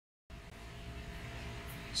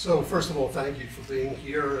So first of all, thank you for being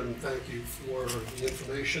here, and thank you for the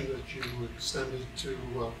information that you extended to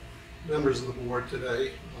members of the board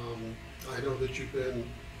today. I know that you've been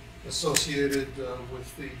associated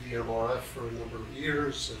with the DMRF for a number of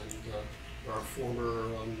years, and are a former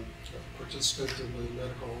participant in the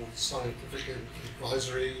Medical Scientific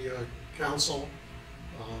Advisory Council.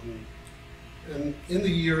 And in the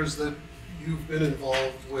years that you've been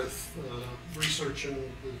involved with research in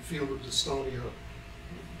the field of dystonia,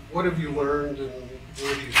 what have you learned, and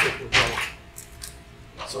where do you think we're going?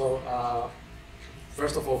 So,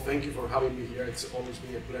 first of all, thank you for having me here. It's always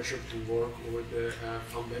been a pleasure to work with the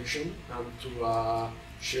foundation and to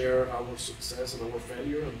share our success and our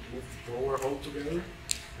failure and to move forward all together.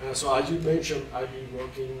 So as you mentioned, I've been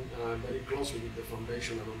working very closely with the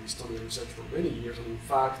foundation and on dystonia research for many years. And in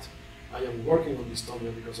fact, I am working on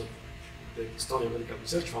dystonia because of the Dystonia Medical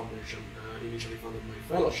Research Foundation initially funded my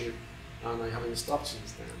fellowship, and I haven't stopped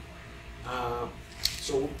since then.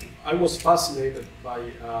 So I was fascinated by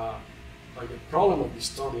the problem of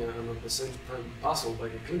dystonia, and at the same time puzzled by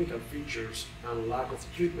the clinical features and lack of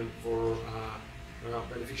treatment for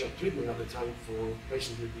beneficial treatment at the time for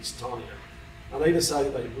patients with dystonia. And I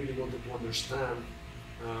decided I really wanted to understand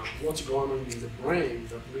what's going on in the brain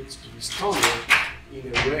that leads to dystonia in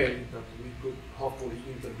a way that we could hopefully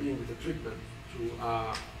intervene with the treatment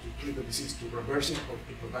to treat the disease, to reverse it or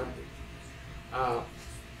to prevent it.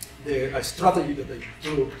 The strategy that I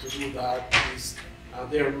took to do that is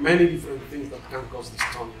there are many different things that can cause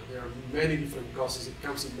dystonia. There are many different causes. It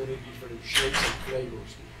comes in many different shapes and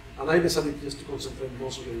flavors. And I decided just to concentrate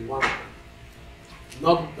mostly on one of them.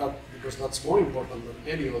 Not that because that's more important than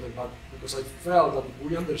any other, but because I felt that if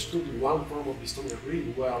we understood one form of dystonia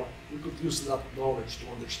really well, we could use that knowledge to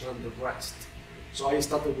understand the rest. So I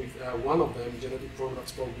started with one of them, genetic form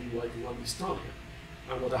that's called DYT1 dystonia.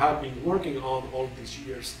 And what I have been working on all these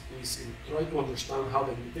years is in trying to understand how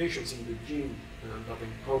the mutations in the gene that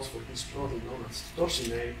encodes for this protein known as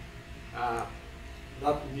torsinate,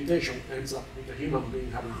 that mutation ends up with a human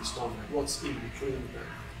being having dystonia. What's in between them?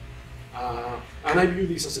 And I view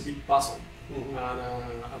this as a big puzzle. Mm-hmm.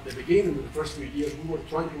 And at the beginning, in the first few years, we were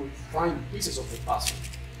trying to find pieces of the puzzle,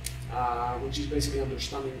 which is basically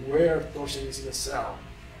understanding where torsin is in a cell,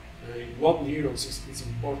 in what neurons is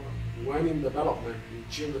important, when in development, in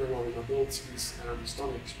children or in adults, is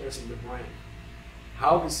dystonia expressed in the brain,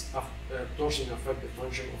 how does torsion affect the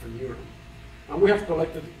function of a neuron. And we have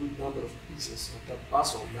collected a good number of pieces of that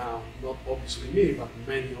puzzle now, not obviously me, but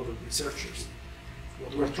many other researchers.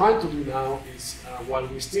 What we're trying to do now is, while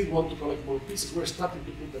we still want to collect more pieces, we're starting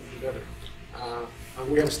to put them together.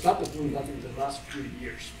 And we have started doing that in the last few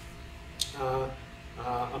years.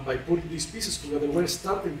 And by putting these pieces together, we're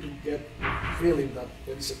starting to get the feeling that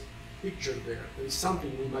there is a picture there. There is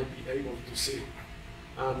something we might be able to see.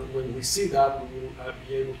 And when we see that, we will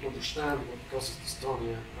be able to understand what causes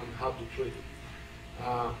dystonia and how to treat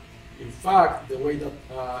it. In fact, the way that,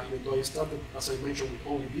 even though I started, as I mentioned, with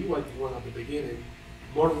only DYT1 at the beginning,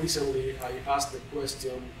 more recently I asked the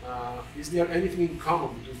question, is there anything in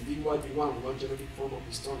common between DYT1, one genetic form of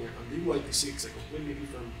dystonia, and DYT6, a completely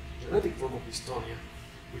different genetic form of dystonia,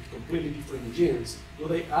 with completely different genes? Do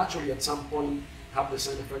they actually at some point have the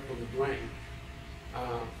same effect on the brain?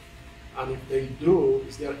 And if they do,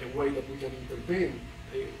 is there a way that we can intervene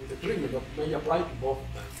with a treatment that may apply to both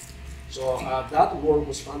of them? So that work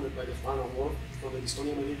was funded by the Fahn Award from the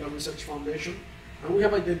Dystonia Medical Research Foundation, and we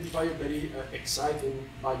have identified a very exciting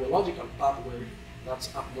biological pathway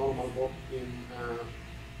that's abnormal both in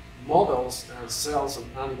models and cells and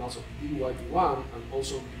animals of DYT1 and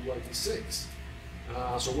also DYT6.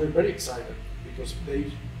 So we're very excited because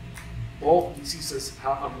both diseases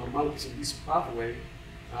have abnormalities in this pathway.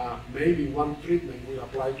 Maybe one treatment will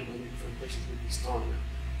apply to many different patients with dystonia.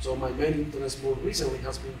 So my main interest more recently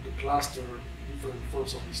has been to cluster different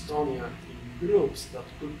forms of dystonia in groups that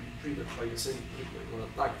could be treated by the same treatment or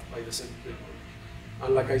attacked by the same treatment.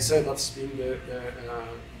 And like I said, that's been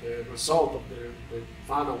the result of the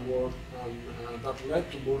Fahn Award, and that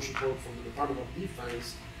led to more support from the Department of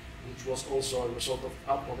Defense, which was also a result of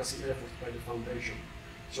advocacy efforts by the foundation.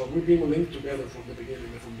 So we've been linked together from the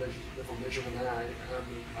beginning, the foundation and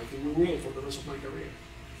I think we will for the rest of my career.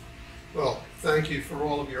 Well, thank you for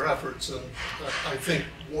all of your efforts, and I think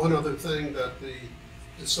one other thing that the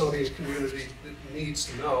dystonia community needs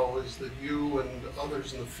to know is that you and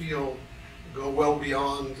others in the field go well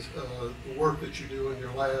beyond the work that you do in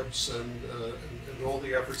your labs and all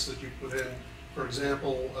the efforts that you put in. For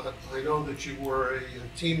example, I know that you were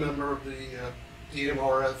a team member of the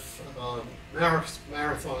DMRF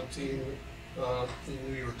Marathon team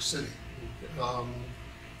in New York City.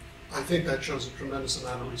 I I think that shows a tremendous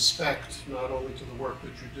amount of respect, not only to the work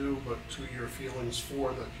that you do, but to your feelings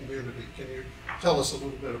for the community. Can you tell us a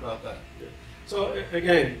little bit about that? Yeah. So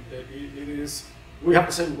again, it is, we have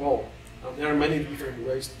the same goal. There are many different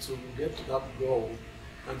ways to get to that goal.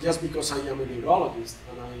 And just because I am a neurologist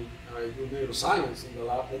and I do neuroscience in the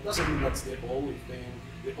lab, that doesn't mean that's the only thing,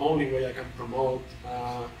 the only way I can promote,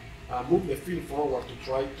 move the field forward to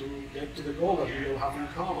try to get to the goal that we all have in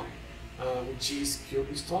common, which is cure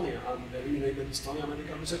dystonia and eliminate the Dystonia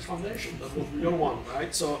Medical Research Foundation. That's what we all want,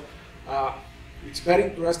 right? So it's very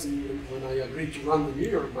interesting when I agreed to run the New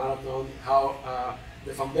York Marathon, how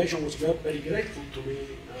the foundation was very grateful to me,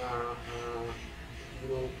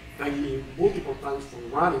 thanked me multiple times for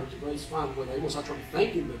running to raise funds, when I was actually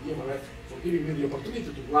thanking the DMRF for giving me the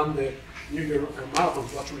opportunity to run the New York Marathon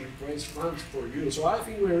to actually raise funds for you. So I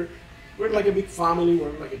think we're like a big family,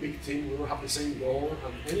 we're like a big team, we all have the same goal,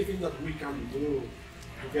 and anything that we can do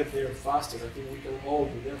to get there faster, I think we can all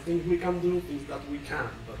do. There are things we can do, things that we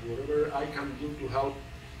can't, but whatever I can do to help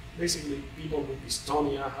basically people with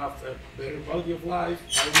dystonia have a better quality of life,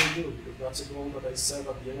 I will do, because that's a goal that I set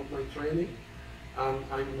at the end of my training. And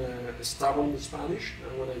I'm stubborn in Spanish,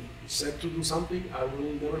 and when I set to do something, I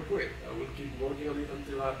will never quit. I will keep working on it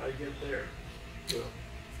until I get there. So,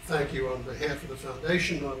 thank you on behalf of the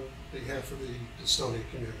foundation, on behalf of the Dystonia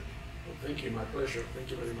community. Well, thank you, my pleasure.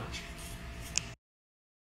 Thank you very much.